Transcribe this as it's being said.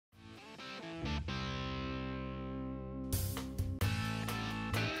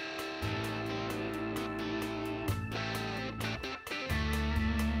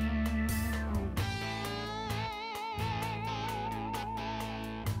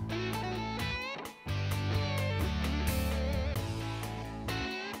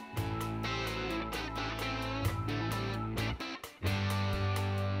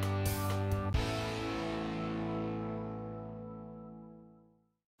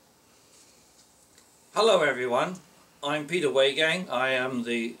Hello everyone, I'm Peter Waygang. I am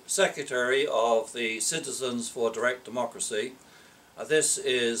the Secretary of the Citizens for Direct Democracy. This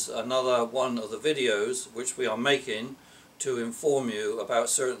is another one of the videos which we are making to inform you about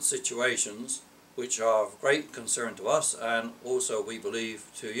certain situations which are of great concern to us and also we believe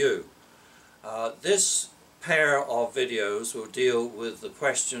to you. This pair of videos will deal with the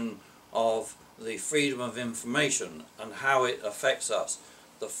question of the freedom of information and how it affects us.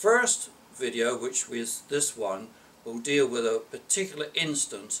 The first video, which is this one, will deal with a particular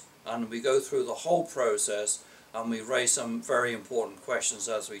instance and we go through the whole process and we raise some very important questions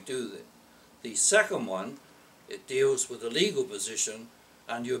as we do it. The second one, it deals with the legal position,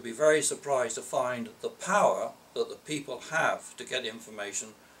 and you'll be very surprised to find the power that the people have to get information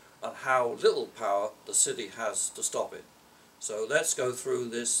and how little power the city has to stop it. So let's go through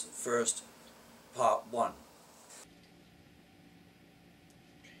this first part one.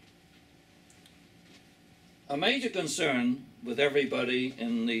 A major concern with everybody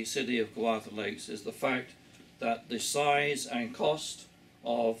in the city of Kawartha Lakes is the fact that the size and cost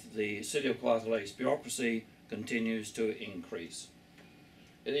of the city of Kawartha Lakes bureaucracy continues to increase.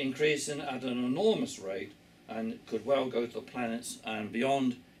 It increases at an enormous rate and could well go to the planets and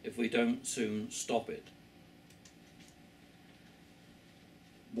beyond if we don't soon stop it.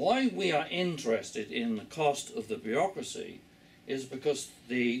 Why we are interested in the cost of the bureaucracy is because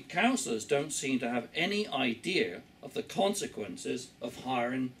the councillors don't seem to have any idea of the consequences of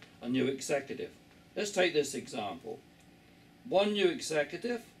hiring a new executive. Let's take this example. One new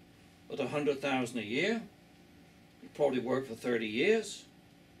executive at $100,000 a year, you probably work for 30 years,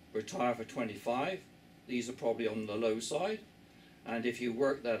 retire for 25. These are probably on the low side. And if you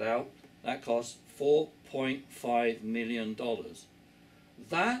work that out, that costs $4.5 million.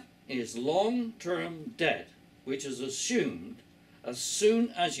 That is long-term debt, which is assumed as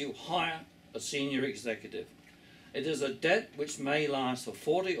soon as you hire a senior executive. It is a debt which may last for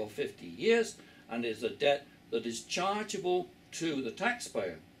 40 or 50 years, and is a debt that is chargeable to the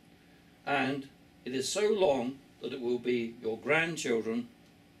taxpayer. And it is so long that it will be your grandchildren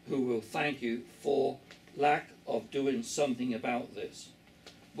who will thank you for lack of doing something about this.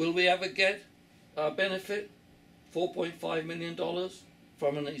 Will we ever get a benefit, $4.5 million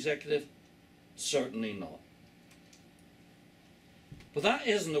from an executive? Certainly not. But that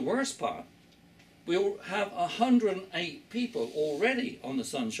isn't the worst part. We'll have 108 people already on the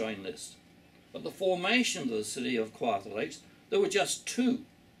Sunshine List. At the formation of the city of Kawartha Lakes, there were just 2.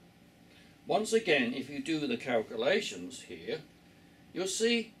 Once again, if you do the calculations here, you'll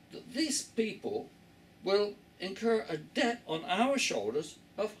see that these people will incur a debt on our shoulders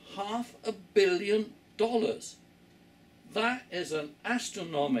of $500 million. That is an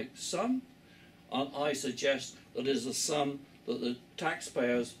astronomical sum, and I suggest that is a sum that the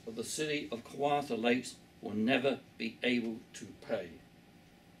taxpayers of the city of Kawartha Lakes will never be able to pay.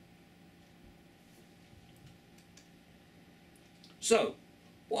 So,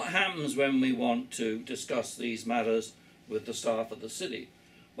 what happens when we want to discuss these matters with the staff of the city?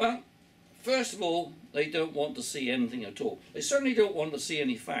 Well, first of all, they don't want to see anything at all. They certainly don't want to see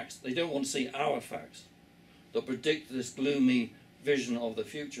any facts. They don't want to see our facts that predict this gloomy vision of the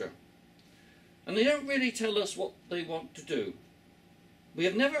future. And they don't really tell us what they want to do. We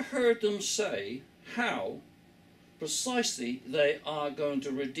have never heard them say how precisely they are going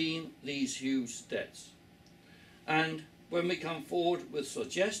to redeem these huge debts. And when we come forward with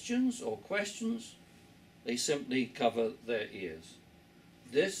suggestions or questions, they simply cover their ears.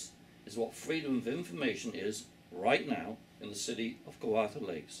 This is what freedom of information is right now in the city of Kawartha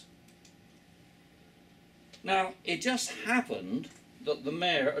Lakes. Now, it just happened that the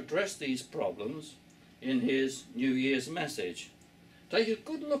mayor addressed these problems in his New Year's message. Take a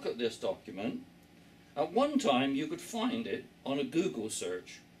good look at this document. At one time you could find it on a Google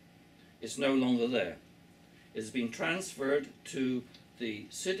search. It's no longer there. It's been transferred to the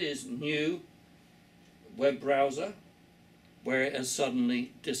city's new web browser, where it has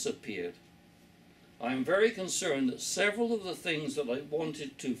suddenly disappeared. I am very concerned that several of the things that I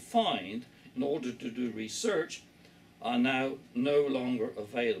wanted to find in order to do research are now no longer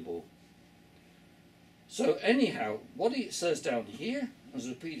available. So anyhow, what he says down here, as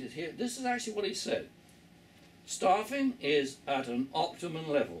repeated here, this is actually what he said. Staffing is at an optimum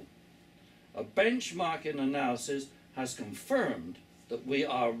level. A benchmarking analysis has confirmed that we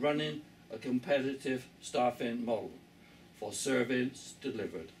are running a competitive staffing model for service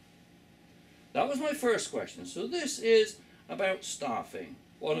delivered. That was my first question. So this is about staffing,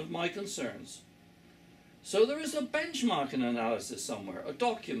 one of my concerns. So there is a benchmarking analysis somewhere, a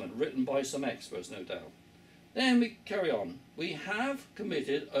document written by some experts, no doubt. Then we carry on. We have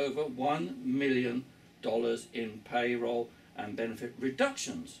committed over $1 million in payroll and benefit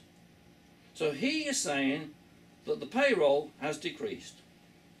reductions. So he is saying that the payroll has decreased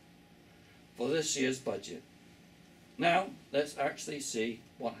for this year's budget. Now, let's actually see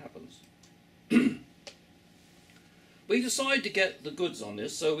what happens. We decide to get the goods on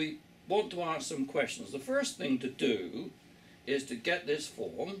this, so we want to ask some questions. The first thing to do is to get this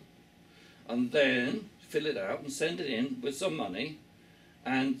form and then fill it out and send it in with some money,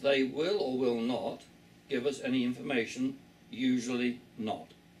 and they will or will not give us any information, usually not.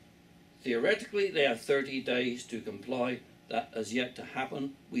 Theoretically, they have 30 days to comply. That has yet to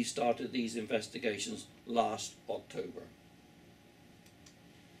happen. We started these investigations last October.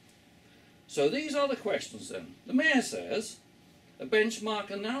 So these are the questions then. The Mayor says, a benchmark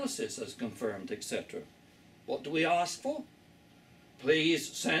analysis has confirmed, etc. What do we ask for?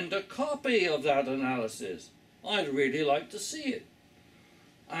 Please send a copy of that analysis. I'd really like to see it.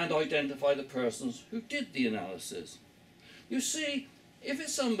 And identify the persons who did the analysis. You see, if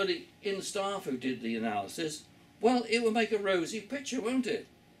it's somebody in staff who did the analysis, well, it will make a rosy picture, won't it?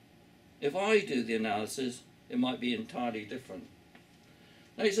 If I do the analysis, it might be entirely different.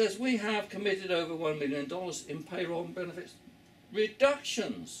 Now he says, we have committed over $1 million in payroll and benefits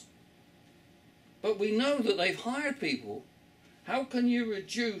reductions. But we know that they've hired people. How can you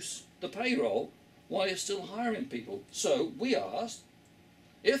reduce the payroll while you're still hiring people? So we asked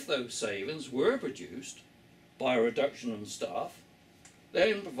if those savings were produced by a reduction in staff,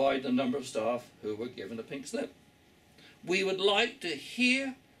 then provide the number of staff who were given a pink slip. We would like to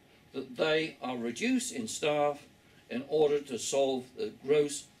hear that they are reduced in staff in order to solve the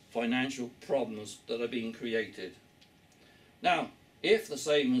gross financial problems that are being created. Now, if the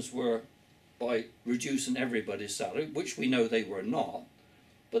savings were by reducing everybody's salary, which we know they were not,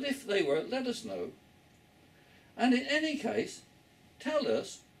 but if they were, let us know. And in any case, tell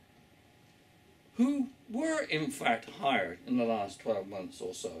us who were in fact hired in the last 12 months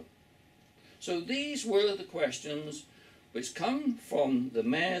or so. So these were the questions which come from the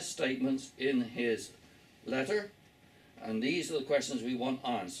Mayor's statements in his letter, and these are the questions we want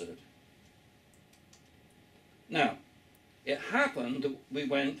answered. Now, it happened that we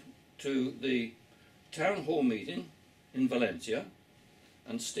went to the town hall meeting in Valencia,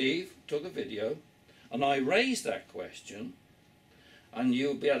 and Steve took a video, and I raised that question, and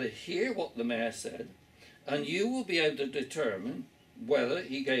you'll be able to hear what the Mayor said, and you will be able to determine whether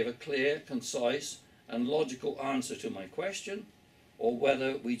he gave a clear, concise, and logical answer to my question, or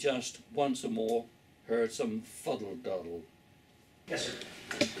whether we just once more heard some fuddle-duddle. Yes, sir.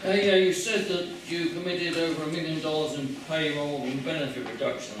 Yeah, you said that you committed over $1 million in payroll and benefit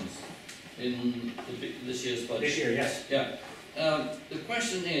reductions in this year's budget. This year, yes. Yeah. The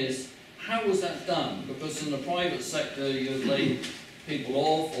question is, how was that done? Because in the private sector, you'd lay people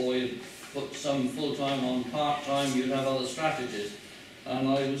off, or you'd put some full-time on part-time, you'd have other strategies. And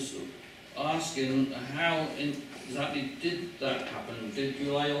I was asking, how exactly did that happen? Did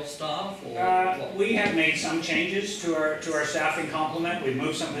you lay off staff, or what? We have made some changes to our staffing complement. We've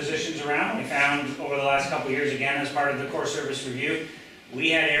moved some positions around. We found over the last couple of years, again, as part of the core service review, we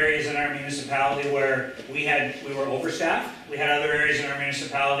had areas in our municipality where we were overstaffed. We had other areas in our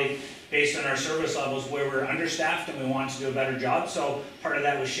municipality based on our service levels where we're understaffed and we wanted to do a better job. So part of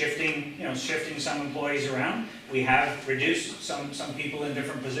that was shifting some employees around. We have reduced some people in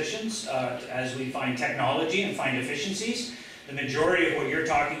different positions as we find technology and find efficiencies. The majority of what you're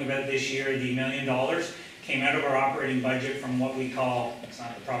talking about this year, the $1 million, came out of our operating budget from what we call, it's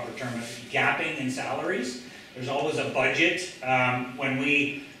not the proper term, but gapping in salaries. There's always a budget when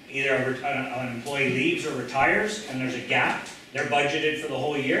we either an employee leaves or retires and there's a gap. They're budgeted for the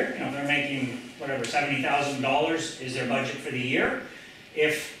whole year. You know, they're making whatever, $70,000 is their budget for the year.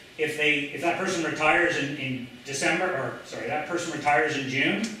 If that person retires in December, or sorry, that person retires in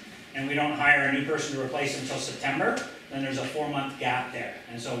June, and we don't hire a new person to replace until September, then there's a 4-month gap there.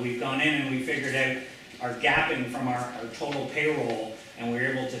 And so we've gone in and we figured out our gapping from our total payroll, and we were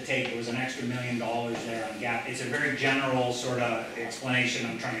able to take, it was an extra $1 million there on gap. It's a very general sort of explanation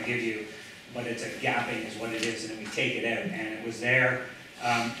I'm trying to give you, but it's a gapping is what it is, and then we take it out, and it was there.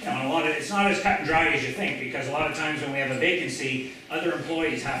 And it's not as cut and dry as you think, because a lot of times when we have a vacancy, other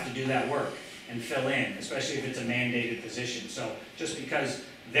employees have to do that work and fill in, especially if it's a mandated position. So just because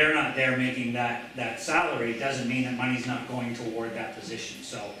they're not there making that salary doesn't mean that money's not going toward that position.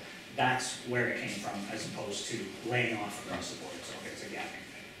 So that's where it came from, as opposed to laying off across the board. So it's a gapping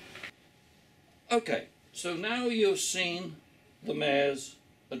thing. Okay, so now you've seen the Mayor's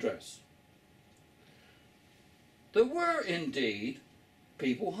address. There were indeed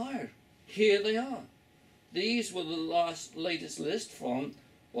people hired. Here they are. These were the latest list from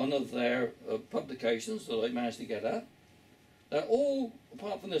one of their publications that I managed to get at, they're all,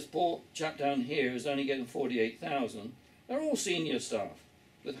 apart from this poor chap down here who's only getting 48,000, they're all senior staff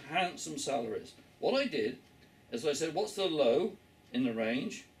with handsome salaries. What I did is I said, what's the low in the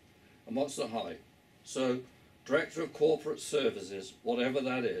range and what's the high? So Director of Corporate Services, whatever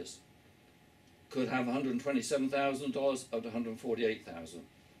that is, could have $127,000 up to $148,000.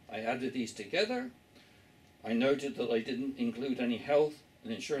 I added these together. I noted that I didn't include any health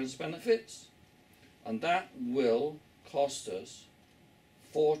and insurance benefits, and that will cost us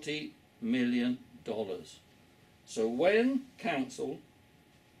 $40 million. So when council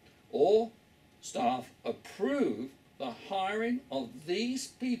or staff approve the hiring of these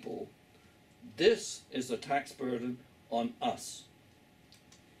people, this is the tax burden on us.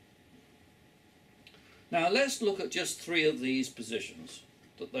 Now let's look at just 3 of these positions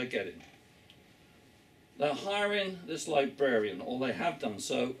that they're getting. They're hiring this librarian, or they have done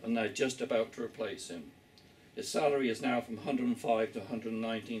so, and they're just about to replace him. His salary is now from $105,000 to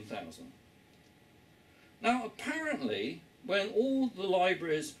 $119,000. Now apparently, when all the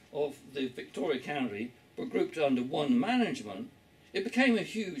libraries of the Victoria County were grouped under one management, it became a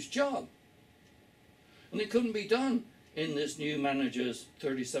huge job. And it couldn't be done in this new manager's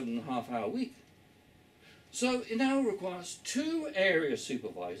 37.5-hour week. So it now requires 2 area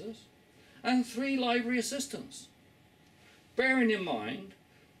supervisors and 3 library assistants. Bearing in mind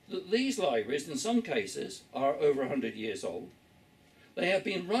that these libraries, in some cases, are over 100 years old. They have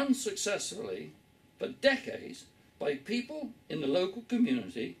been run successfully for decades by people in the local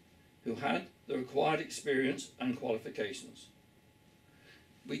community who had the required experience and qualifications.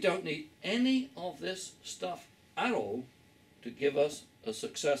 We don't need any of this stuff at all to give us a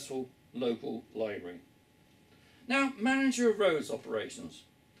successful local library. Now, manager of roads operations.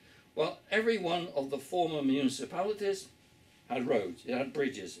 Well, every one of the former municipalities had roads, it had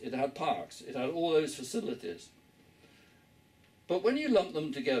bridges, it had parks, it had all those facilities. But when you lump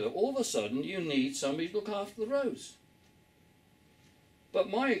them together, all of a sudden you need somebody to look after the roads. But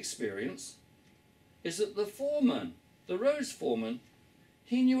my experience is that the foreman, the roads foreman,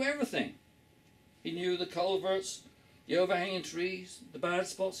 he knew everything. He knew the culverts, the overhanging trees, the bad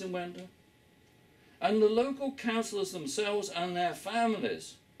spots in winter. And the local councillors themselves and their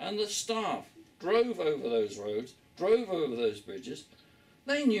families and the staff drove over those roads, drove over those bridges.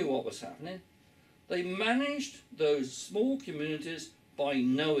 They knew what was happening. They managed those small communities by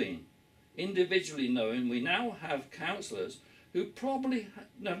knowing, individually knowing. We now have councillors who probably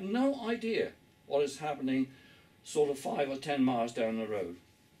have no idea what is happening sort of 5 or 10 miles down the road.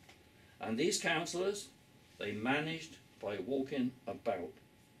 And these councillors, they managed by walking about.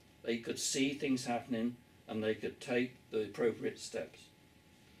 They could see things happening and they could take the appropriate steps.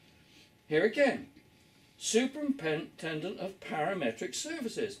 Here again, Superintendent of Parametric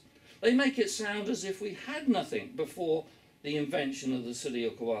Services. They make it sound as if we had nothing before the invention of the city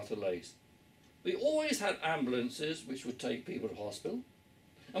of Kawartha Lakes. We always had ambulances which would take people to hospital,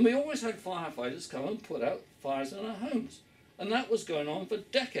 and we always had firefighters come and put out fires in our homes. And that was going on for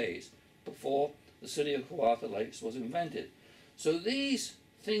decades before the city of Kawartha Lakes was invented. So these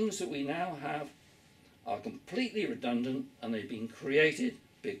things that we now have are completely redundant, and they've been created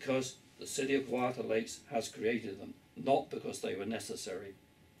because the city of Kawartha Lakes has created them, not because they were necessary.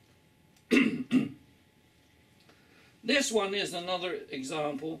 This one is another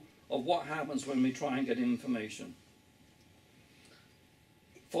example of what happens when we try and get information.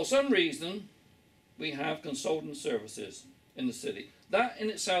 For some reason, we have consultant services in the city. That in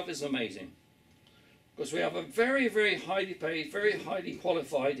itself is amazing, because we have a very, very highly paid, very highly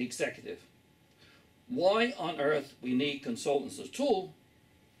qualified executive. Why on earth we need consultants at all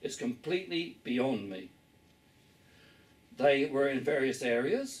is completely beyond me. They were in various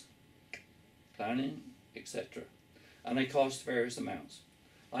areas, planning, etc., and they cost various amounts.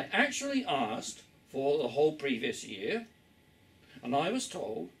 I actually asked for the whole previous year, and I was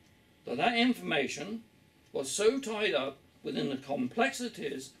told that that information was so tied up within the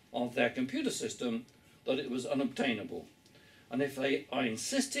complexities of their computer system that it was unobtainable. And if I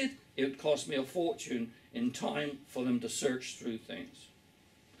insisted, it would cost me a fortune in time for them to search through things.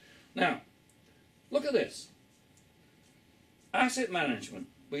 Now, look at this. Asset management.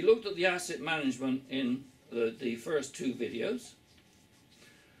 We looked at the asset management in the first 2 videos,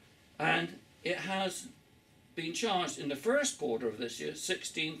 and it has been charged in the first quarter of this year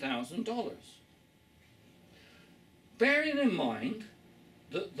 $16,000. Bearing in mind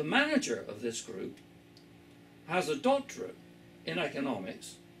that the manager of this group has a doctorate in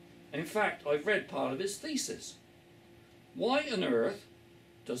economics. In fact, I've read part of his thesis. Why on earth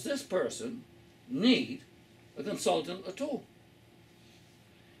does this person need a consultant at all?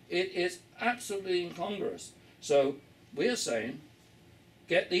 it is absolutely incongruous. So we're saying,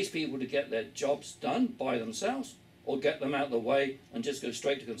 get these people to get their jobs done by themselves, or get them out of the way and just go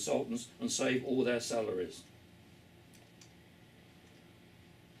straight to consultants and save all their salaries.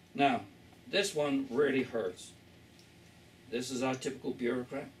 Now, this one really hurts. This is our typical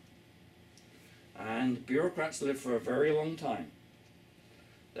bureaucrat. And bureaucrats live for a very long time.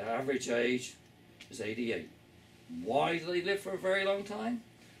 Their average age is 88. Why do they live for a very long time?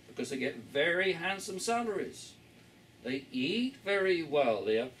 Because they get very handsome salaries. They eat very well.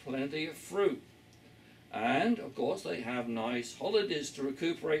 They have plenty of fruit. And, of course, they have nice holidays to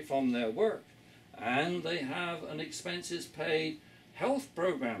recuperate from their work. And they have an expenses paid health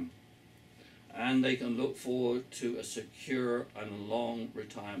program. And they can look forward to a secure and long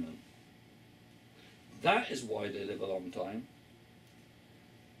retirement. That is why they live a long time.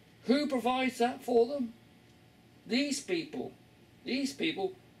 Who provides that for them? These people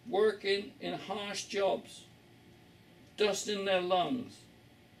working in harsh jobs, dust in their lungs,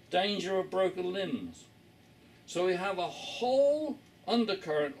 danger of broken limbs. So we have a whole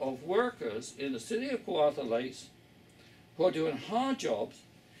undercurrent of workers in the city of Kawartha Lakes who are doing hard jobs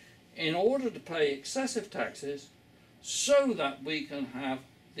in order to pay excessive taxes so that we can have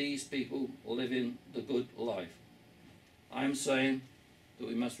these people living the good life. I'm saying that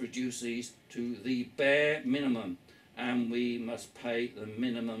we must reduce these to the bare minimum, and we must pay the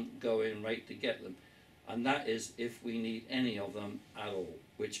minimum going rate to get them. And that is if we need any of them at all,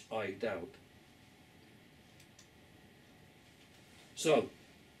 which I doubt. So,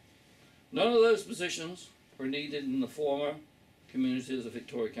 none of those positions were needed in the former communities of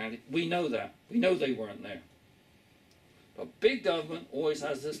Victoria County. We know that. We know they weren't there. But big government always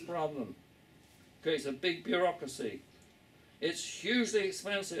has this problem. Creates a big bureaucracy. It's hugely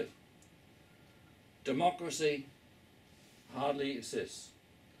expensive. Democracy hardly exists,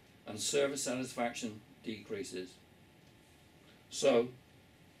 and service satisfaction decreases. So,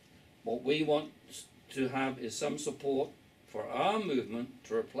 what we want to have is some support for our movement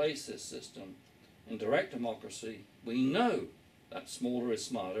to replace this system. In direct democracy, we know that smaller is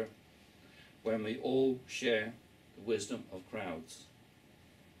smarter when we all share the wisdom of crowds.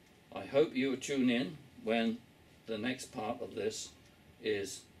 I hope you will tune in when the next part of this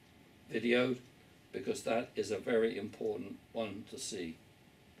is videoed, because that is a very important one to see.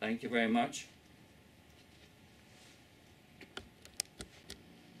 Thank you very much.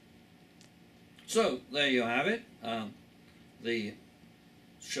 So there you have it.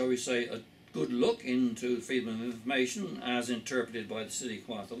 Shall we say, a good look into freedom of information as interpreted by the City of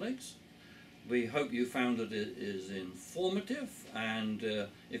Kawartha Lakes. We hope you found that it is informative, and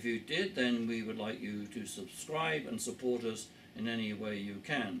if you did, then we would like you to subscribe and support us in any way you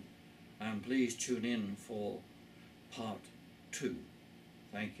can. And please tune in for part 2.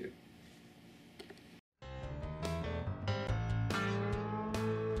 Thank you.